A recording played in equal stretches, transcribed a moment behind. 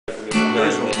No,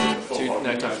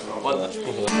 time. One.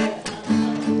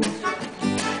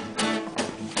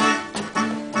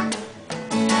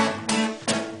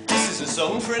 This is a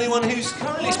song for anyone who's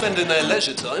currently spending their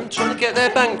leisure time trying to get their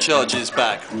bank charges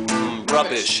back.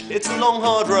 Rubbish. It's a long,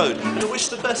 hard road, and I wish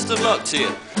the best of luck to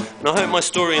you. And I hope my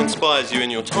story inspires you in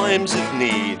your times of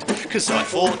need. 'Cause I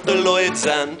fought the Lloyds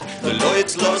and the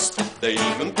Lloyds lost. They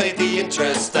even paid the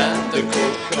interest and the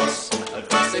court costs.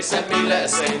 At first they sent me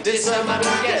letters saying, "This man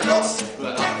will get lost."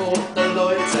 But I fought the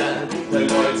Lloyds and the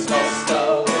Lloyds lost.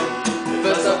 Oh, at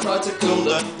first I tried to call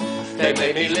them. They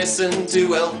made me listen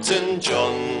to Elton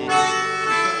John.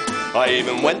 I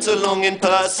even went along in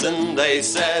person, they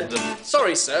said,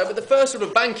 "Sorry sir, but the first rule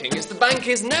of banking is the bank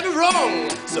is never wrong."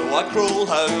 So I crawl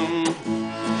home,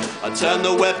 I turn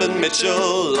the Webb and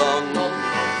Mitchell on,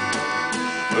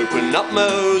 open up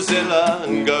Mozilla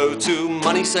and go to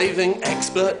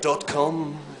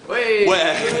moneysavingexpert.com,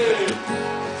 where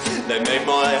they made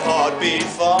my heart beat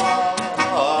far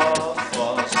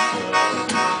faster.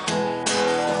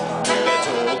 They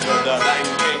talk of the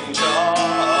banking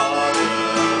charter.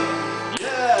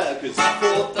 Yeah, 'cause I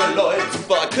fought the Lloyds,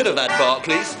 but I could have had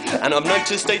Barclays. And I've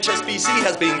noticed HSBC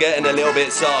has been getting a little bit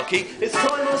sarky. It's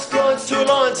time us clients to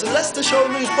alliance and let's show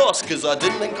them who's boss. 'Cause I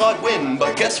didn't think I'd win,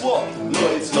 but guess what?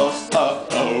 Lloyds lost.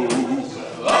 Uh-oh,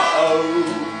 uh-oh,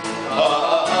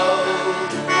 uh-oh,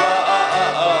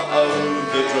 uh-oh,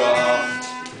 the draft.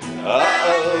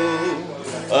 Uh-oh,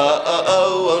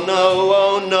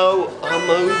 oh no, I'm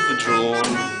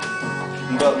overdrawn.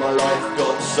 But my life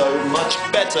got so much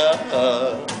better.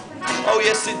 Oh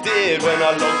yes it did, when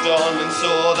I logged on and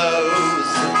saw those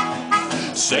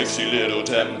sexy little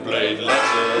template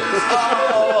letters.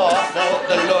 Oh, I fought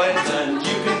the Lloyds and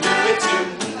you can do it too.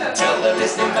 Tell the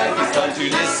listening bank it's time to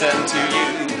listen to you.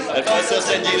 At first they'll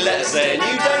send you letters saying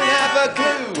you don't have a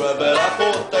clue. But I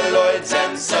fought the Lloyds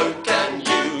and so can you.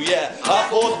 Yeah, I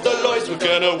thought the Lloyds were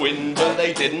gonna win, but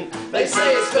they didn't. They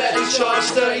say it's fair to charge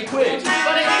 30 quid,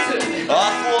 but it isn't.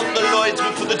 I thought the Lloyds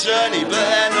were for the journey, but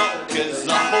they're not. 'Cause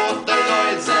I fought the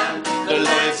Lloyds and the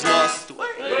Lloyds lost. Thank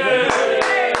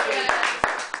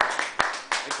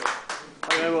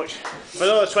you very much. For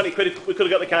another 20 quid, we could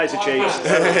have got the Kaiser cheese.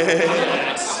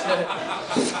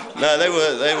 No, they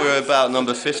were about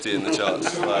number 50 in the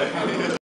charts. Like.